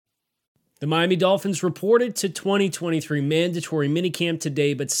The Miami Dolphins reported to 2023 mandatory minicamp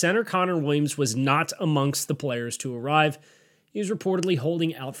today, but center Connor Williams was not amongst the players to arrive. He is reportedly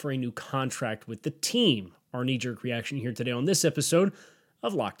holding out for a new contract with the team. Our knee-jerk reaction here today on this episode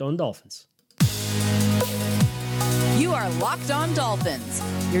of Locked On Dolphins. You are Locked On Dolphins,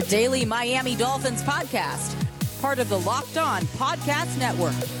 your daily Miami Dolphins podcast, part of the Locked On Podcast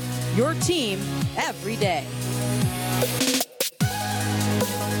Network, your team every day.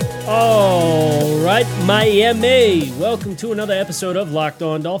 All right, Miami. Welcome to another episode of Locked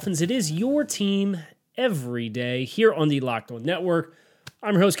On Dolphins. It is your team every day here on the Locked On Network.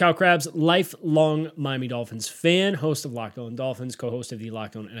 I'm your host, Kyle Krabs, lifelong Miami Dolphins fan, host of Locked On Dolphins, co-host of the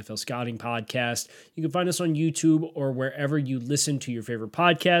Locked On NFL Scouting podcast. You can find us on YouTube or wherever you listen to your favorite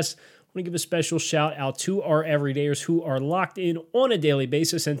podcasts. I want to give a special shout out to our everydayers who are locked in on a daily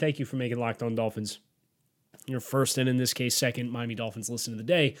basis, and thank you for making Locked On Dolphins your first, and in this case, second Miami Dolphins listen of the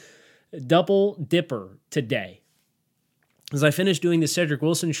day. Double dipper today. As I finished doing the Cedric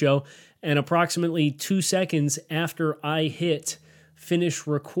Wilson show, and approximately 2 seconds after I hit finish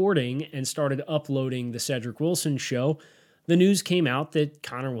recording and started uploading the Cedric Wilson show, the news came out that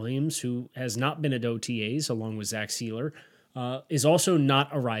Connor Williams, who has not been at OTAs along with Zach Sealer, is also not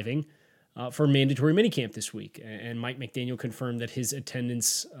arriving for mandatory minicamp this week. And Mike McDaniel confirmed that his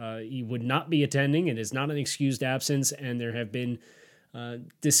attendance, he would not be attending. It is not an excused absence, and there have been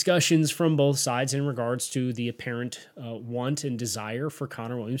discussions from both sides in regards to the apparent want and desire for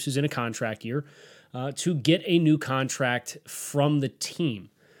Connor Williams, who's in a contract year, to get a new contract from the team.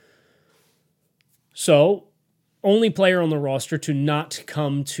 So, only player on the roster to not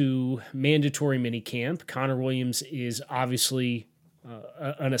come to mandatory minicamp. Connor Williams is obviously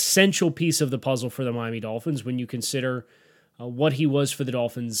an essential piece of the puzzle for the Miami Dolphins when you consider what he was for the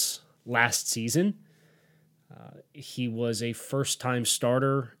Dolphins last season. He was a first-time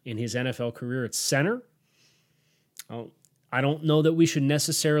starter in his NFL career at center. I don't know that we should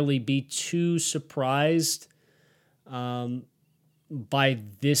necessarily be too surprised by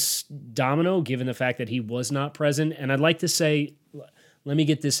this domino, given the fact that he was not present. And I'd like to say, let me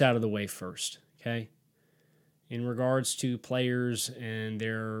get this out of the way first, okay? In regards to players and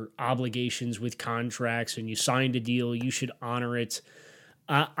their obligations with contracts, and you signed a deal, you should honor it.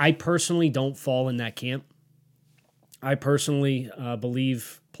 I personally don't fall in that camp. I personally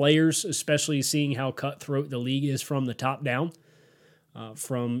believe players, especially seeing how cutthroat the league is from the top down,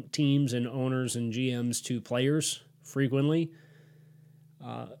 from teams and owners and GMs to players frequently,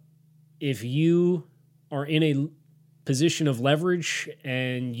 if you are in a position of leverage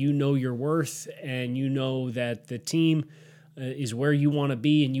and you know your worth and you know that the team is where you want to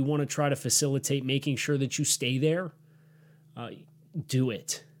be and you want to try to facilitate making sure that you stay there, do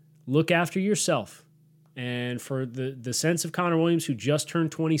it. Look after yourself. And for the sense of Connor Williams, who just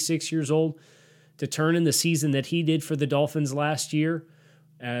turned 26 years old, to turn in the season that he did for the Dolphins last year,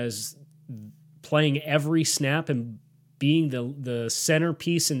 as playing every snap and being the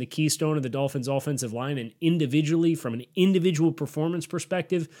centerpiece and the keystone of the Dolphins' offensive line, and individually, from an individual performance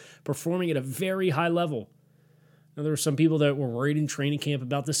perspective, performing at a very high level. Now, there were some people that were worried in training camp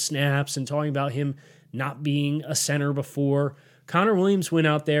about the snaps and talking about him not being a center before. Connor Williams went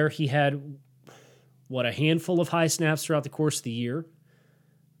out there. He had, a handful of high snaps throughout the course of the year.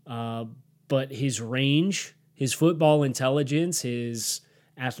 But his range, his football intelligence, his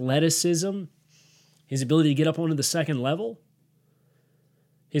athleticism, his ability to get up onto the second level,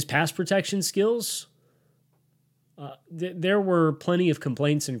 his pass protection skills, there were plenty of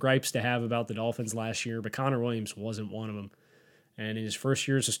complaints and gripes to have about the Dolphins last year, but Connor Williams wasn't one of them. And in his first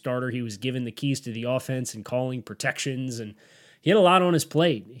year as a starter, he was given the keys to the offense and calling protections, and he had a lot on his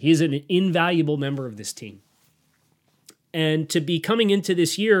plate. He's an invaluable member of this team. And to be coming into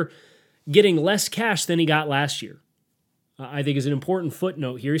this year getting less cash than he got last year, I think is an important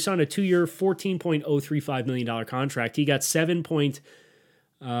footnote here. He signed a 2-year, $14.035 million contract. He got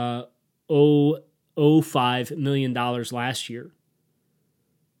 $7.005 million last year.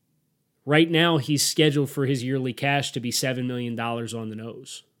 Right now, he's scheduled for his yearly cash to be $7 million on the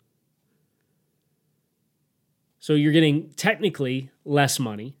nose. So you're getting technically less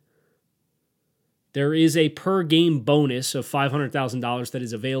money. There is a per-game bonus of $500,000 that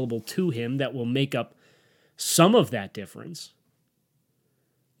is available to him that will make up some of that difference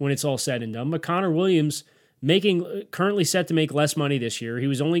when it's all said and done. But Connor Williams currently set to make less money this year. He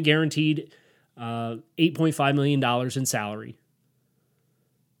was only guaranteed $8.5 million in salary.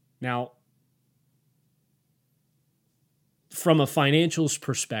 Now, from a financials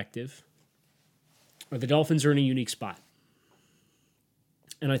perspective, the Dolphins are in a unique spot.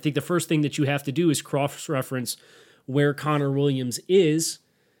 And I think the first thing that you have to do is cross-reference where Connor Williams is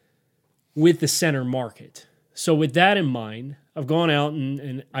with the center market. So with that in mind, I've gone out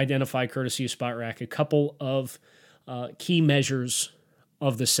and identified, courtesy of Spot Rack, a couple of key measures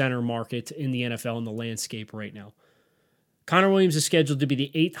of the center market in the NFL and the landscape right now. Connor Williams is scheduled to be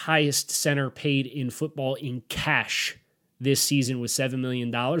the 8th highest center paid in football in cash this season with $7 million.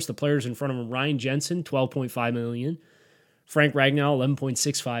 The players in front of him: Ryan Jensen, $12.5 million. Frank Ragnow,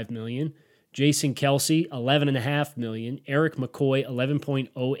 $11.65 million. Jason Kelsey, $11.5 million. Eric McCoy,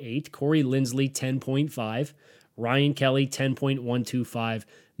 $11.08. Corey Linsley, $10.5. Ryan Kelly, $10.125.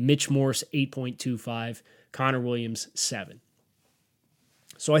 Mitch Morse, $8.25. Connor Williams, $7.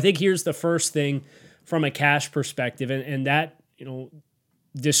 So I think here's the first thing from a cash perspective, and that,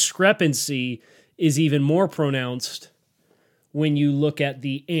 discrepancy is even more pronounced when you look at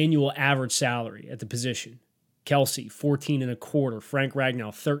the annual average salary at the position. Kelsey, 14.25. Frank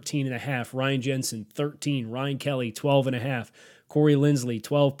Ragnow, 13.5. Ryan Jensen, 13. Ryan Kelly, 12.5. Corey Linsley,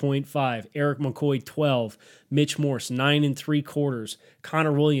 12.5. Eric McCoy, 12. Mitch Morse, 9.75.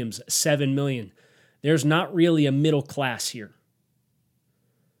 Connor Williams, $7 million. There's not really a middle class here.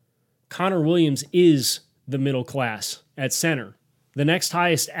 Connor Williams is the middle class at center. The next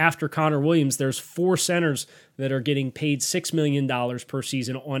highest after Connor Williams, there's 4 centers that are getting paid $6 million per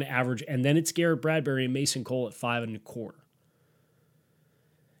season on average, and then it's Garrett Bradbury and Mason Cole at 5.25.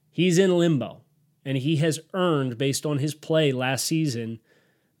 He's in limbo, and he has earned, based on his play last season,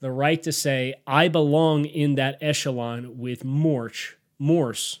 the right to say, I belong in that echelon with Morse,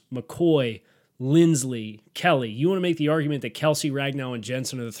 McCoy, Linsley, Kelly. You want to make the argument that Kelsey, Ragnow, and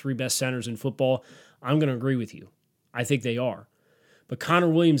Jensen are the 3 best centers in football? I'm going to agree with you. I think they are. But Connor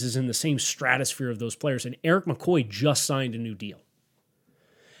Williams is in the same stratosphere of those players, and Eric McCoy just signed a new deal.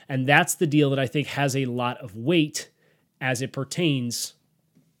 And that's the deal that I think has a lot of weight as it pertains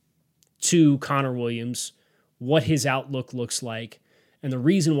to Connor Williams, what his outlook looks like, and the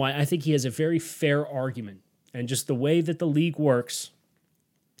reason why I think he has a very fair argument. And just the way that the league works,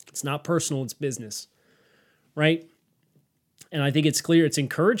 it's not personal, it's business, right? And I think it's clear, it's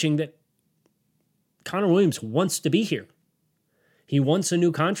encouraging that Connor Williams wants to be here. He wants a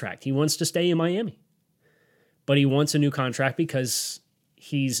new contract. He wants to stay in Miami. But he wants a new contract because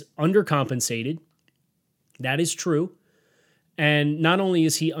he's undercompensated. That is true. And not only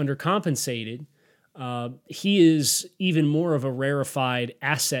is he undercompensated, he is even more of a rarefied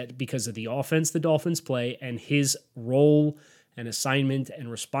asset because of the offense the Dolphins play and his role and assignment and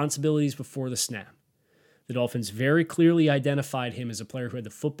responsibilities before the snap. The Dolphins very clearly identified him as a player who had the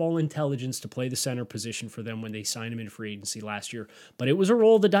football intelligence to play the center position for them when they signed him in free agency last year. But it was a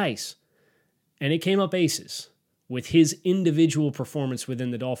roll of the dice, and it came up aces with his individual performance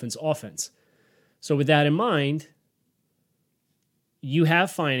within the Dolphins offense. So with that in mind, you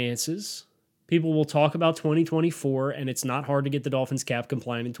have finances. People will talk about 2024, and it's not hard to get the Dolphins cap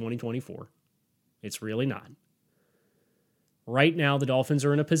compliant in 2024. It's really not. Right now, the Dolphins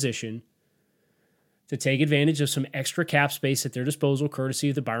are in a position to take advantage of some extra cap space at their disposal, courtesy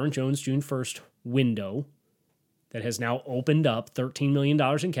of the Byron Jones June 1st window that has now opened up $13 million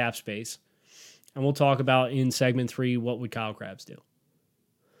in cap space. And we'll talk about in segment 3, what would Kyle Krabs do?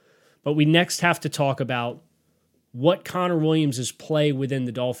 But we next have to talk about what Connor Williams' play within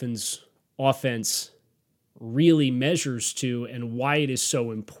the Dolphins offense really measures to and why it is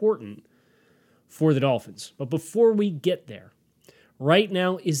so important for the Dolphins. But before we get there, right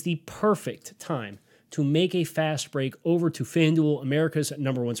now is the perfect time to make a fast break over to FanDuel, America's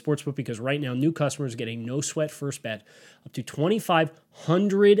 #1 sportsbook, because right now new customers get a no-sweat first bet up to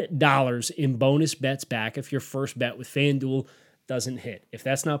 $2,500 in bonus bets back if your first bet with FanDuel doesn't hit. If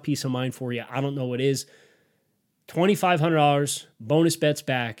that's not peace of mind for you, I don't know what is. $2,500 bonus bets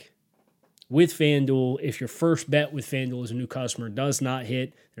back with FanDuel. If your first bet with FanDuel as a new customer does not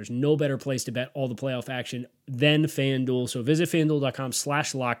hit, there's no better place to bet all the playoff action than FanDuel. So visit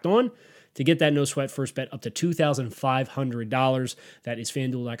FanDuel.com/lockedon to get that no-sweat first bet up to $2,500. That is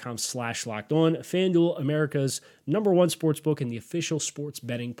FanDuel.com/lockedon. FanDuel, America's #1 sportsbook and the official sports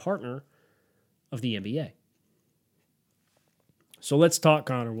betting partner of the NBA. So let's talk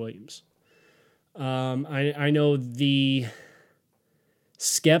Connor Williams. I know the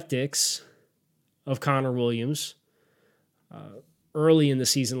skeptics of Connor Williams early in the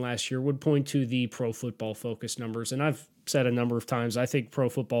season last year would point to the Pro Football Focus numbers, and I've said a number of times, I think Pro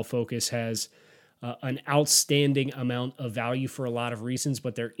Football Focus has an outstanding amount of value for a lot of reasons,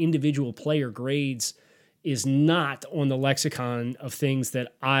 but their individual player grades is not on the lexicon of things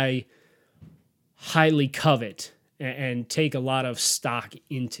that I highly covet and take a lot of stock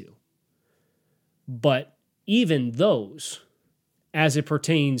into. But even those, as it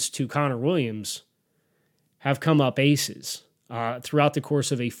pertains to Connor Williams, have come up aces. throughout the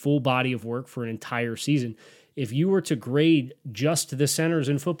course of a full body of work for an entire season. If you were to grade just the centers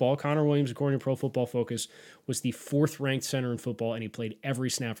in football, Connor Williams, according to Pro Football Focus, was the 4th ranked center in football, and he played every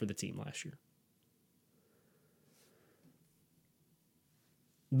snap for the team last year.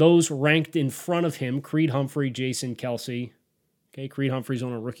 Those ranked in front of him, Creed Humphrey, Jason Kelce. Okay, Creed Humphrey's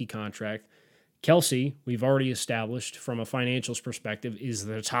on a rookie contract. Kelce, we've already established from a financials perspective, is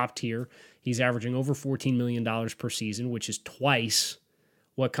the top tier. He's averaging over $14 million per season, which is twice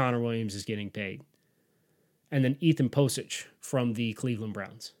what Connor Williams is getting paid. And then Ethan Posich from the Cleveland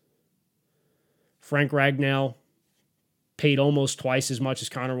Browns. Frank Ragnow paid almost twice as much as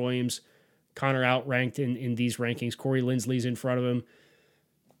Connor Williams. Connor outranked in these rankings. Corey Linsley's in front of him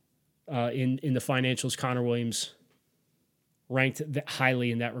in the financials. Connor Williams ranked highly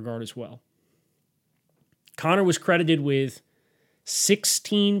in that regard as well. Connor was credited with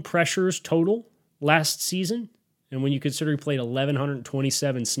 16 pressures total last season. And when you consider he played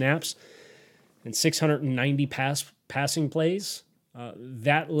 1,127 snaps and 690 passing plays,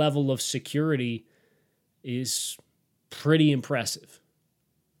 that level of security is pretty impressive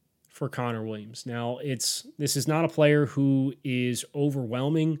for Connor Williams. Now, this is not a player who is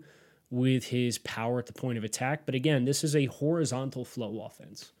overwhelming with his power at the point of attack, but again, this is a horizontal flow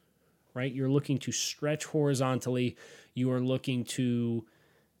offense, right? You're looking to stretch horizontally. You are looking to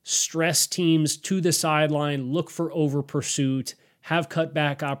stress teams to the sideline, look for over pursuit, have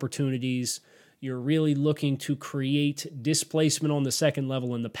cutback opportunities. You're really looking to create displacement on the second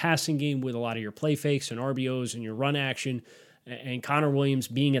level in the passing game with a lot of your play fakes and RBOs and your run action. And Connor Williams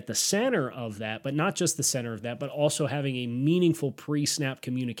being at the center of that, but not just the center of that, but also having a meaningful pre-snap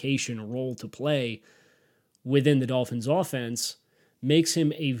communication role to play within the Dolphins offense makes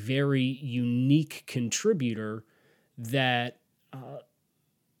him a very unique contributor that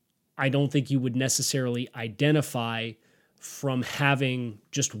I don't think you would necessarily identify from having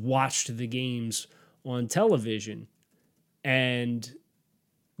just watched the games on television and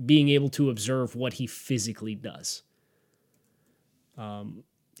being able to observe what he physically does.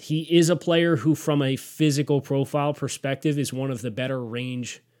 He is a player who, from a physical profile perspective, is one of the better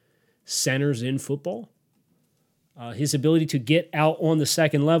range centers in football. His ability to get out on the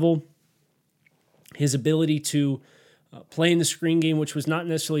second level, his ability to play in the screen game, which was not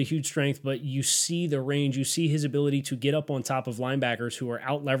necessarily a huge strength, but you see the range, you see his ability to get up on top of linebackers who are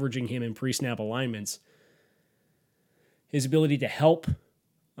out leveraging him in pre-snap alignments. His ability to help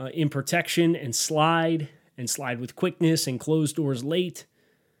in protection and slide with quickness and close doors late.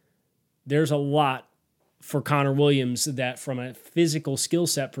 There's a lot for Connor Williams that from a physical skill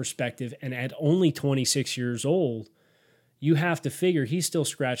set perspective, and at only 26 years old, you have to figure he's still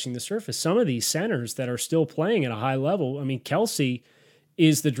scratching the surface. Some of these centers that are still playing at a high level, I mean, Kelce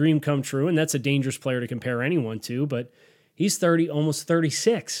is the dream come true, and that's a dangerous player to compare anyone to, but he's 30, almost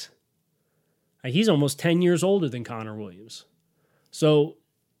 36. He's almost 10 years older than Connor Williams. So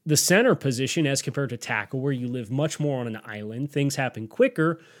the center position as compared to tackle, where you live much more on an island, things happen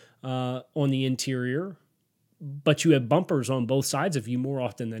quicker on the interior, but you have bumpers on both sides of you more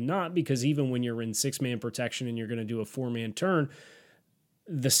often than not, because even when you're in 6-man protection and you're going to do a 4-man turn,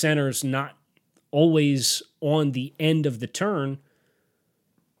 the center's not always on the end of the turn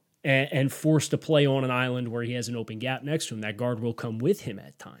and forced to play on an island where he has an open gap next to him. That guard will come with him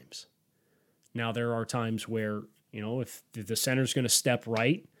at times. Now, there are times where, if the center's going to step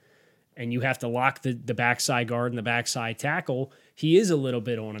right and you have to lock the backside guard and the backside tackle, he is a little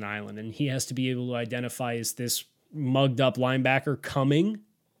bit on an island, and he has to be able to identify, is this mugged up linebacker coming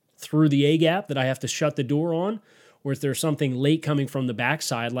through the A-gap that I have to shut the door on, or is there something late coming from the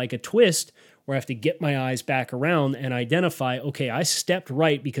backside like a twist where I have to get my eyes back around and identify, okay, I stepped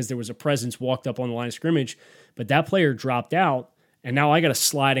right because there was a presence walked up on the line of scrimmage, but that player dropped out, and now I got to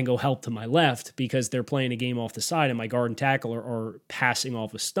slide and go help to my left because they're playing a game off the side and my guard and tackle are passing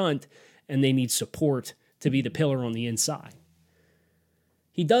off a stunt, and they need support to be the pillar on the inside.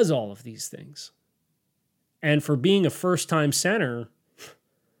 He does all of these things. And for being a first-time center,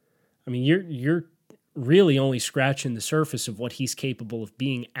 I mean, you're really only scratching the surface of what he's capable of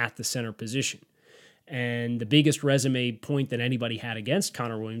being at the center position. And the biggest resume point that anybody had against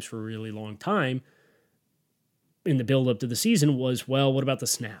Connor Williams for a really long time in the build-up to the season was, well, what about the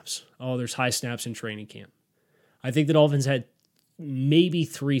snaps? Oh, there's high snaps in training camp. I think the Dolphins had maybe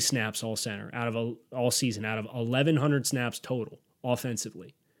 3 snaps all season out of 1,100 snaps total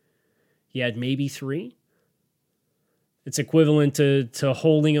offensively. He had maybe 3. It's equivalent to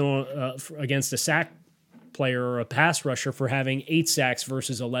holding on against a sack player or a pass rusher for having 8 sacks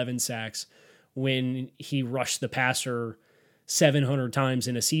versus 11 sacks when he rushed the passer 700 times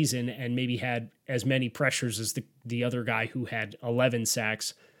in a season and maybe had as many pressures as the other guy who had 11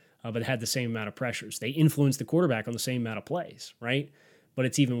 sacks, but had the same amount of pressures. They influence the quarterback on the same amount of plays, right? But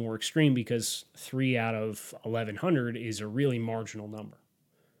it's even more extreme because 3 out of 1,100 is a really marginal number.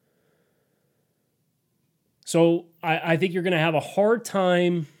 So I think you're going to have a hard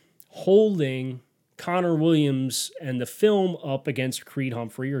time holding Connor Williams and the film up against Creed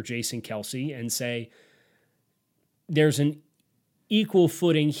Humphrey or Jason Kelce and say there's an equal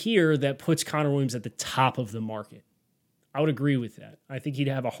footing here that puts Connor Williams at the top of the market. I would agree with that. I think he'd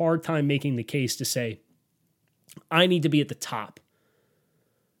have a hard time making the case to say, I need to be at the top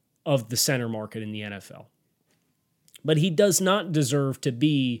of the center market in the NFL. But he does not deserve to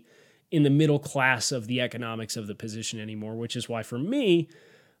be in the middle class of the economics of the position anymore, which is why for me,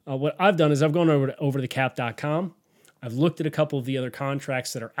 what I've done is I've gone over to overthecap.com. I've looked at a couple of the other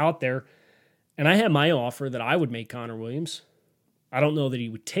contracts that are out there, and I had my offer that I would make Connor Williams. I don't know that he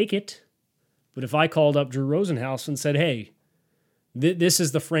would take it, but if I called up Drew Rosenhaus and said, hey, this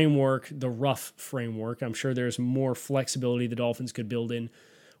is the framework, the rough framework. I'm sure there's more flexibility the Dolphins could build in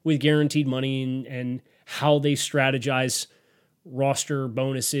with guaranteed money and how they strategize roster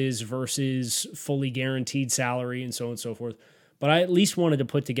bonuses versus fully guaranteed salary and so on and so forth. But I at least wanted to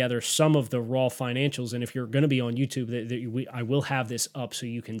put together some of the raw financials. And if you're going to be on YouTube, I will have this up so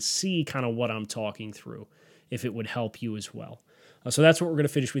you can see kind of what I'm talking through, if it would help you as well. So that's what we're going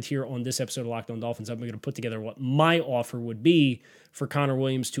to finish with here on this episode of Locked On Dolphins. I'm going to put together what my offer would be for Connor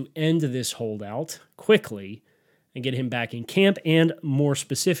Williams to end this holdout quickly and get him back in camp and, more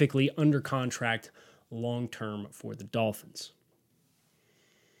specifically, under contract long-term for the Dolphins.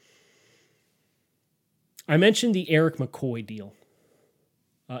 I mentioned the Eric McCoy deal.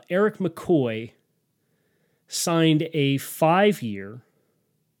 Eric McCoy signed a 5-year,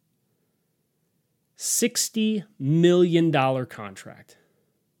 $60 million contract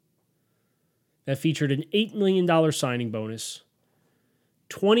that featured an $8 million signing bonus,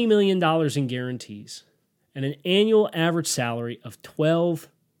 $20 million in guarantees, and an annual average salary of $12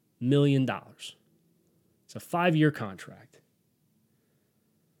 million. It's a 5-year contract.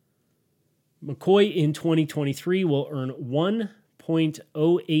 McCoy in 2023 will earn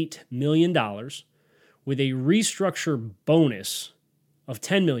 $1.08 million with a restructure bonus of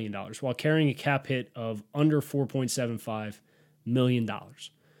 $10 million while carrying a cap hit of under $4.75 million.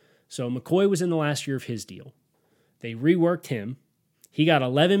 So McCoy was in the last year of his deal. They reworked him. He got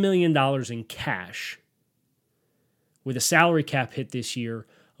 $11 million in cash with a salary cap hit this year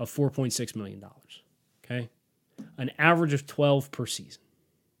of $4.6 million. Okay? An average of 12 per season.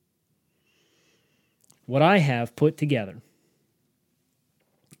 What I have put together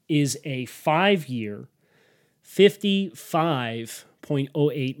is a 5-year,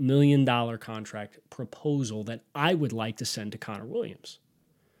 $55.08 million contract proposal that I would like to send to Connor Williams.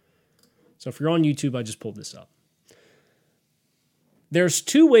 So if you're on YouTube, I just pulled this up. There's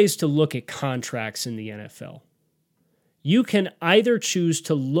 2 ways to look at contracts in the NFL. You can either choose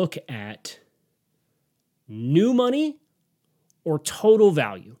to look at new money or total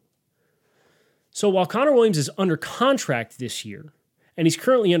value. So while Connor Williams is under contract this year, and he's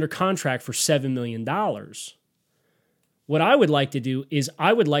currently under contract for $7 million, what I would like to do is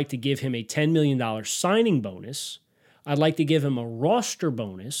I would like to give him a $10 million signing bonus. I'd like to give him a roster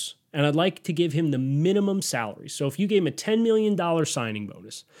bonus, and I'd like to give him the minimum salary. So if you gave him a $10 million signing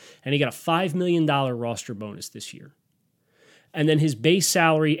bonus, and he got a $5 million roster bonus this year, and then his base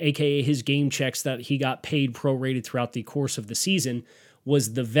salary, aka his game checks that he got paid prorated throughout the course of the season,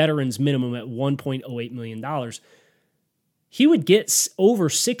 was the veteran's minimum at $1.08 million, he would get over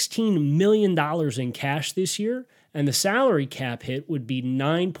 $16 million in cash this year, and the salary cap hit would be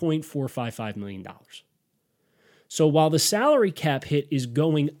 $9.455 million. So while the salary cap hit is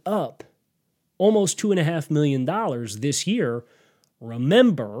going up almost $2.5 million this year,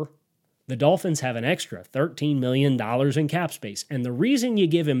 remember, the Dolphins have an extra $13 million in cap space. And the reason you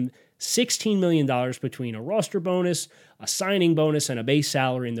give him $16 million between a roster bonus, a signing bonus, and a base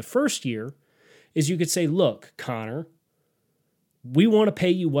salary in the first year is you could say, look, Connor, we want to pay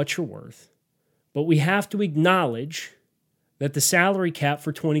you what you're worth, but we have to acknowledge that the salary cap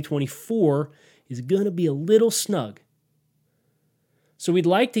for 2024 is going to be a little snug. So we'd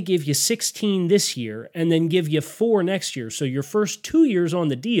like to give you 16 this year and then give you 4 next year. So your first 2 years on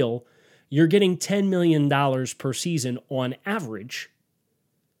the deal, you're getting $10 million per season on average,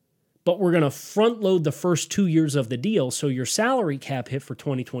 but we're going to front load the first 2 years of the deal, so your salary cap hit for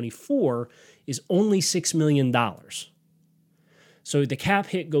 2024 is only $6 million. So the cap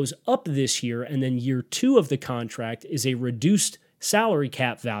hit goes up this year, and then year 2 of the contract is a reduced salary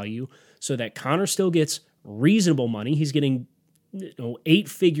cap value so that Connor still gets reasonable money. He's getting 8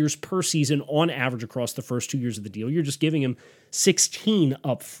 figures per season on average across the first 2 years of the deal. You're just giving him 16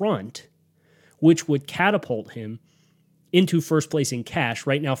 up front, which would catapult him into first place in cash.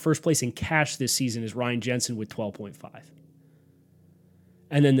 Right now, first place in cash this season is Ryan Jensen with 12.5.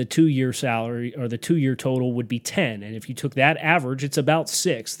 And then the 2-year salary, or the 2-year total, would be 10. And if you took that average, it's about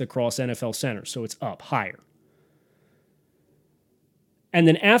 6th across NFL centers, so it's up higher. And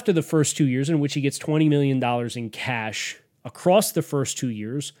then after the first 2 years, in which he gets $20 million in cash across the first 2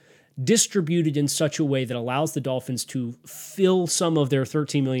 years, distributed in such a way that allows the Dolphins to fill some of their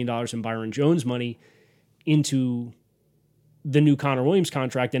 $13 million in Byron Jones money into the new Connor Williams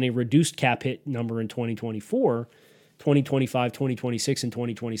contract and a reduced cap hit number in 2024, 2025, 2026, and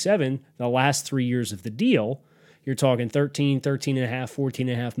 2027, the last 3 years of the deal, you're talking $13.5,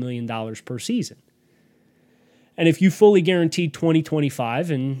 $14.5 million per season. And if you fully guaranteed 2025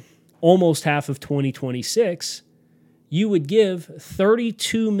 and almost half of 2026, you would give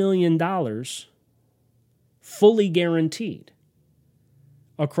 $32 million fully guaranteed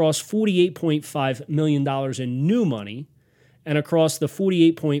across $48.5 million in new money, and across the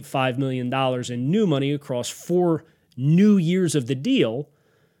 $48.5 million in new money across 4 new years of the deal,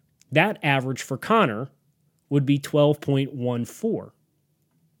 that average for Connor would be 12.14.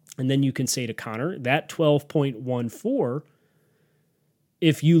 And then you can say to Connor, that 12.14,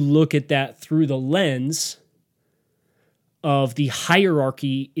 if you look at that through the lens of the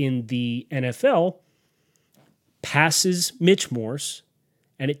hierarchy in the NFL, passes Mitch Morse,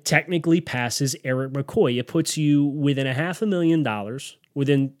 and it technically passes Eric McCoy. It puts you within $500,000,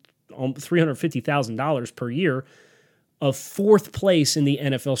 within $350,000 per year, of 4th place in the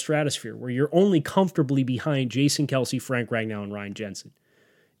NFL stratosphere, where you're only comfortably behind Jason Kelce, Frank Ragnow, and Ryan Jensen.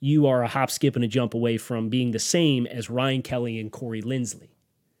 You are a hop, skip, and a jump away from being the same as Ryan Kelly and Corey Linsley.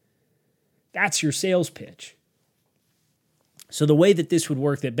 That's your sales pitch. So the way that this would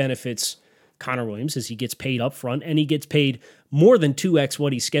work that benefits Connor Williams is he gets paid up front, and he gets paid more than 2x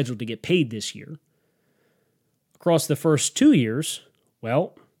what he's scheduled to get paid this year. Across the first 2 years,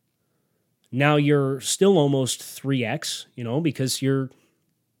 well, now you're still almost 3x, because you're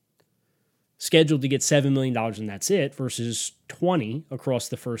scheduled to get $7 million and that's it, versus 20 across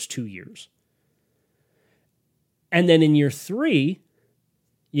the first 2 years. And then in year 3,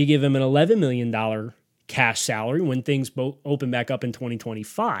 you give him an $11 million cash salary when things open back up in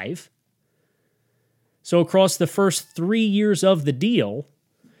 2025. So across the first 3 years of the deal,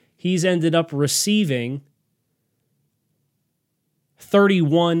 he's ended up receiving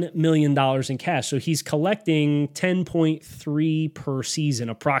 $31 million in cash. So he's collecting 10.3 per season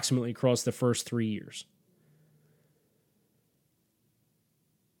approximately across the first 3 years.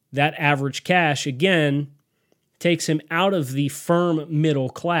 That average cash, again, takes him out of the firm middle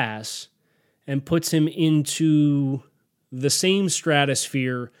class and puts him into the same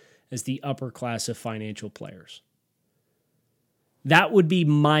stratosphere as the upper class of financial players. That would be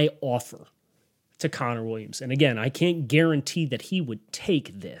my offer to Connor Williams. And again, I can't guarantee that he would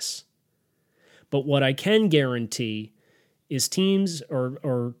take this. But what I can guarantee is teams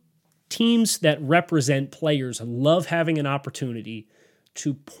or teams that represent players love having an opportunity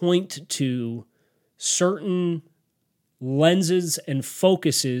to point to certain lenses and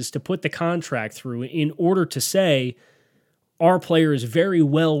focuses to put the contract through in order to say our player is very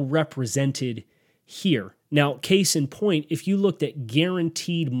well represented here. Now, case in point, if you looked at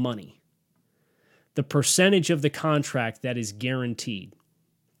guaranteed money, the percentage of the contract that is guaranteed,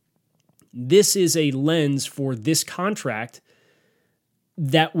 this is a lens for this contract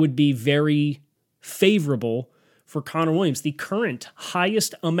that would be very favorable for Connor Williams. The current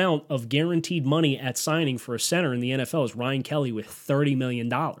highest amount of guaranteed money at signing for a center in the NFL is Ryan Kelly with $30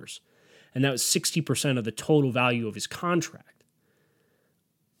 million. And that was 60% of the total value of his contract.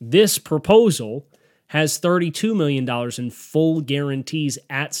 This proposal has $32 million in full guarantees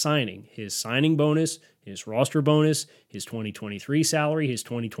at signing. His signing bonus, his roster bonus, his 2023 salary, his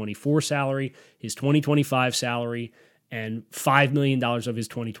 2024 salary, his 2025 salary, and $5 million of his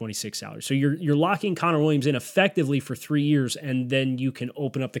 2026 salary. So you're locking Connor Williams in effectively for 3 years, and then you can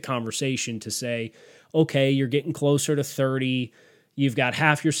open up the conversation to say, okay, you're getting closer to 30. You've got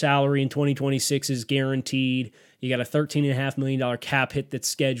half your salary in 2026 is guaranteed. You got a $13.5 million cap hit that's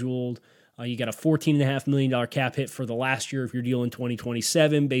scheduled. You got a $14.5 million cap hit for the last year of your deal in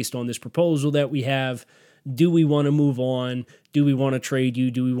 2027 based on this proposal that we have. Do we want to move on? Do we want to trade you?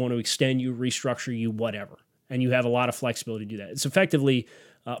 Do we want to extend you, restructure you, whatever? And you have a lot of flexibility to do that. It's effectively,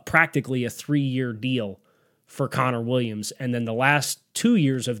 practically a 3-year deal for Connor Williams. And then the last 2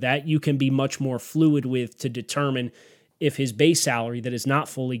 years of that, you can be much more fluid with to determine if his base salary that is not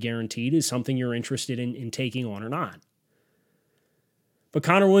fully guaranteed is something you're interested in taking on or not. But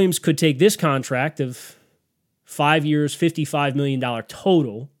Connor Williams could take this contract of 5 years, $55 million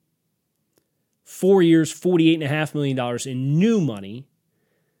total, 4 years, $48.5 million in new money,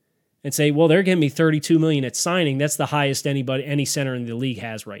 and say, well, they're giving me $32 million at signing. That's the highest any center in the league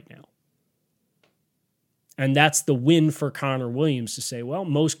has right now. And that's the win for Connor Williams to say, well,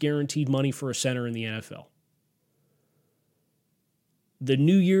 most guaranteed money for a center in the NFL. The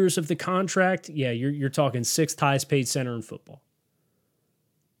new years of the contract, yeah, you're talking sixth highest paid center in football.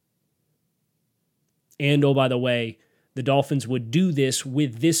 And, oh, by the way, the Dolphins would do this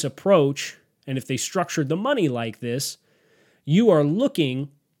with this approach, and if they structured the money like this, you are looking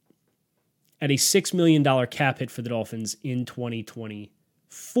at a $6 million cap hit for the Dolphins in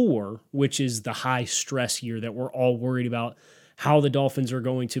 2024, which is the high stress year that we're all worried about, how the Dolphins are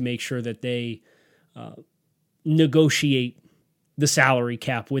going to make sure that they negotiate the salary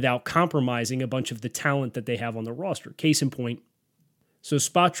cap without compromising a bunch of the talent that they have on the roster. Case in point, so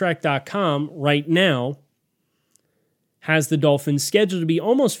SpotTrack.com right now has the Dolphins scheduled to be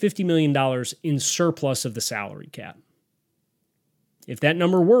almost $50 million in surplus of the salary cap. If that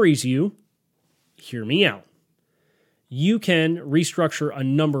number worries you, hear me out. You can restructure a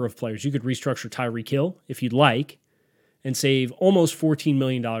number of players. You could restructure Tyreek Hill if you'd like and save almost $14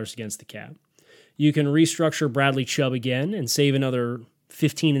 million against the cap. You can restructure Bradley Chubb again and save another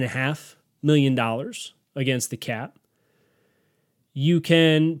 $15.5 million against the cap. You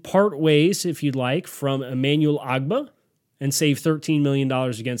can part ways, if you'd like, from Emmanuel Ogbah and save $13 million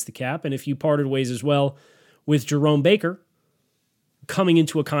against the cap. And if you parted ways as well with Jerome Baker, coming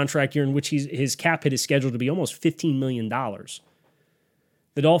into a contract year in which his cap hit is scheduled to be almost $15 million.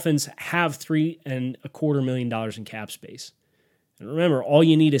 The Dolphins have $3.25 million in cap space. And remember, all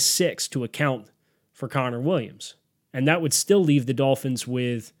you need is 6 to account for Connor Williams. And that would still leave the Dolphins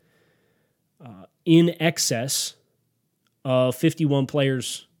with in excess of 51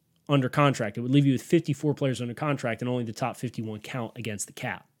 players under contract. It would leave you with 54 players under contract and only the top 51 count against the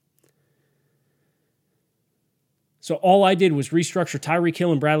cap. So all I did was restructure Tyreek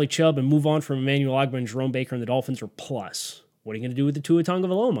Hill and Bradley Chubb and move on from Emmanuel Ogbah and Jerome Baker, and the Dolphins are plus. What are you going to do with the Tua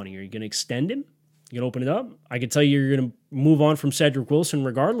Tagovailoa money? Are you going to extend him? You going to open it up? I can tell you you're going to move on from Cedric Wilson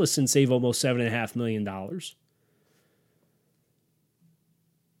regardless and save almost $7.5 million.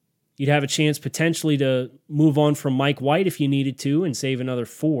 You'd have a chance potentially to move on from Mike White if you needed to and save another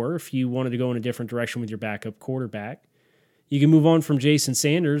 $4 million if you wanted to go in a different direction with your backup quarterback. You can move on from Jason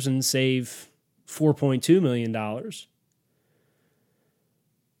Sanders and save $4.2 million.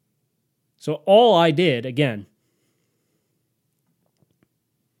 So all I did, again,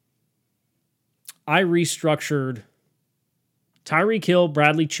 I restructured Tyreek Hill,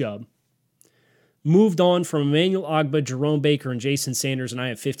 Bradley Chubb, moved on from Emmanuel Ogbah, Jerome Baker, and Jason Sanders, and I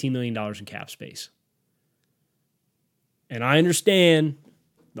have $15 million in cap space. And I understand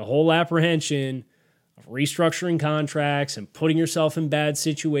the whole apprehension of restructuring contracts and putting yourself in bad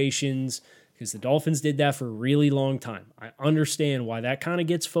situations, because the Dolphins did that for a really long time. I understand why that kind of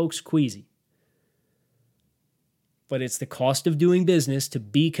gets folks queasy. But it's the cost of doing business to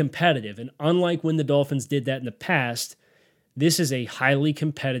be competitive. And unlike when the Dolphins did that in the past, this is a highly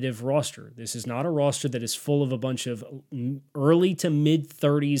competitive roster. This is not a roster that is full of a bunch of early to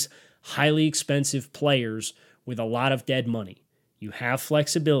mid-30s, highly expensive players with a lot of dead money. You have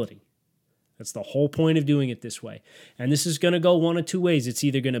flexibility. That's the whole point of doing it this way. And this is going to go one of two ways. It's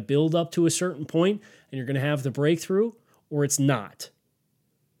either going to build up to a certain point and you're going to have the breakthrough, or it's not.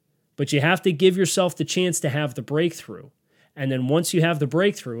 But you have to give yourself the chance to have the breakthrough. And then once you have the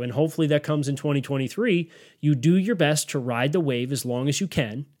breakthrough, and hopefully that comes in 2023, you do your best to ride the wave as long as you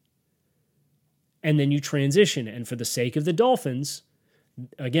can. And then you transition. And for the sake of the Dolphins,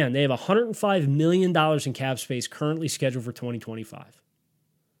 again, they have $105 million in cap space currently scheduled for 2025.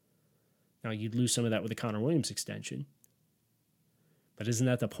 Now, you'd lose some of that with the Connor Williams extension. But isn't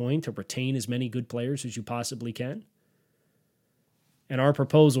that the point, to retain as many good players as you possibly can? And our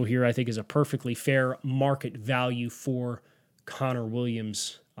proposal here, I think, is a perfectly fair market value for Connor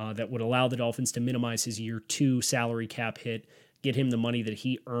Williams that would allow the Dolphins to minimize his year 2 salary cap hit, get him the money that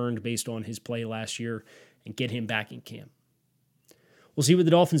he earned based on his play last year, and get him back in camp. We'll see what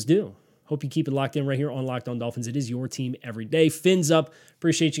the Dolphins do. Hope you keep it locked in right here on Locked On Dolphins. It is your team every day. Fins up.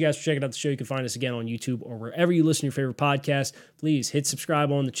 Appreciate you guys for checking out the show. You can find us again on YouTube or wherever you listen to your favorite podcast. Please hit subscribe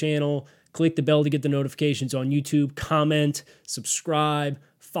on the channel. Click the bell to get the notifications on YouTube. Comment, subscribe,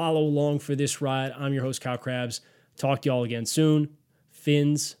 follow along for this ride. I'm your host, Kyle Krabs. Talk to y'all again soon.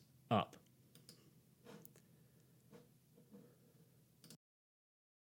 Fins up.